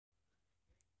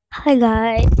Hi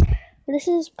guys, this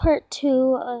is part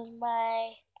 2 of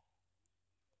my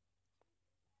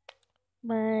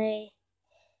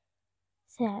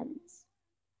Sans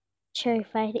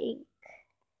Cherriefied ink.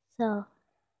 So,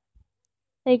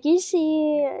 like you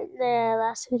see in the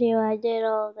last video, I did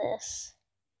all this.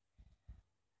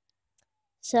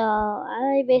 So,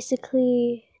 I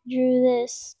basically drew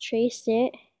this, traced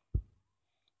it,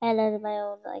 and then my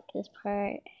own, like this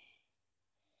part,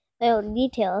 my own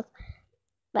details.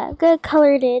 But I'm gonna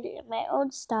color it in my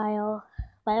own style,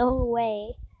 my own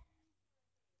way.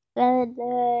 And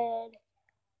then,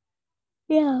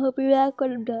 yeah, I'll be back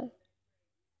when I'm done.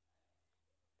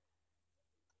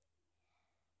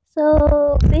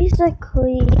 So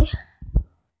basically,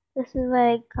 this is what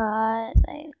I got.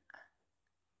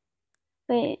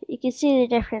 Wait, you can see the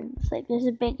difference. Like, there's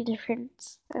a big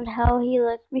difference in how he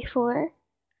looked before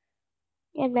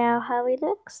and now how he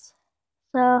looks.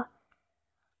 So,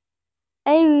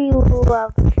 I really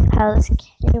love how this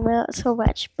came out so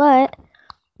much, but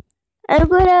I'm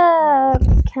gonna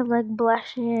kind of like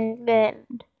blush it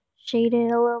and shade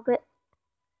it a little bit.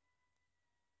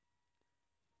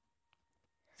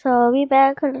 So, I'll be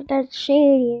back when I'm done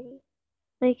shading,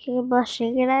 making and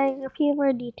blushing, and adding a few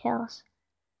more details.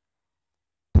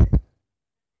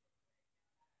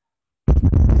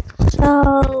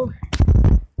 So,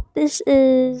 this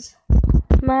is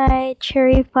my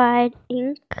Cherriefied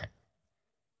ink.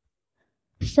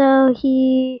 So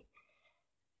he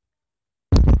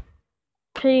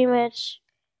pretty much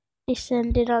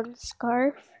descended on the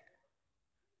scarf.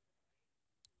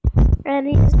 And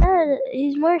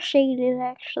he's more shaded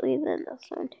actually than this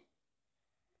one.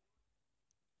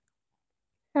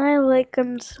 I like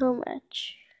him so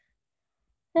much.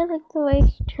 I like the way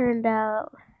he turned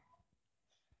out.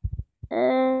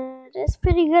 And it's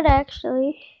pretty good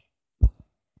actually.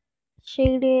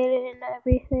 Shaded and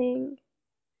everything.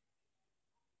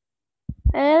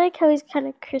 And I like how he's kind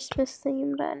of Christmas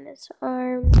themed on his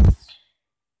arms.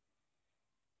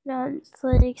 On his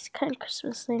legs, kind of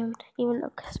Christmas themed, even though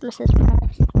Christmas is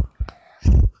past.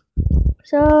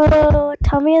 So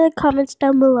tell me in the comments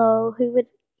down below who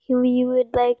you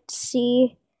would like to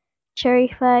see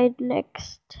Cherriefied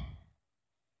next.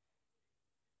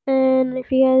 And if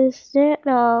you guys didn't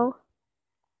know,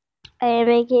 I am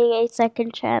making a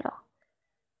second channel.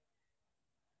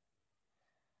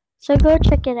 So go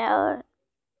check it out.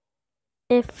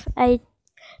 If I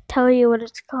tell you what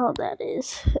it's called, that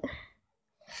is.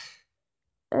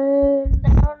 And I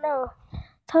don't know.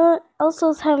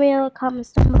 Also tell me in the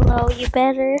comments down below.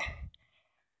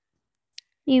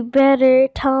 You better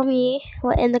tell me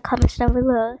what in the comments down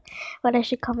below what I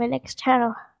should call my next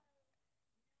channel.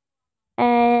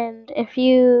 And if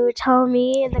you tell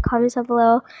me in the comments down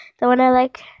below the one I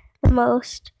like the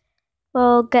most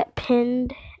will get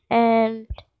pinned, and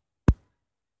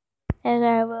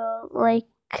I will like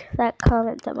that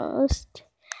comment the most,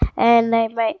 and I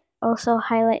might also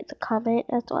highlight the comment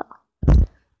as well.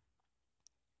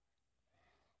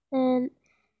 And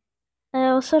I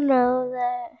also know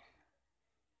that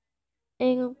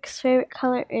Ink's favorite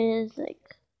color is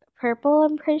like purple,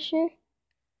 I'm pretty sure.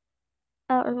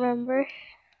 I don't remember.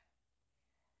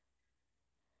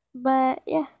 But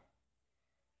yeah.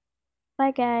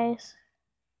 Bye guys.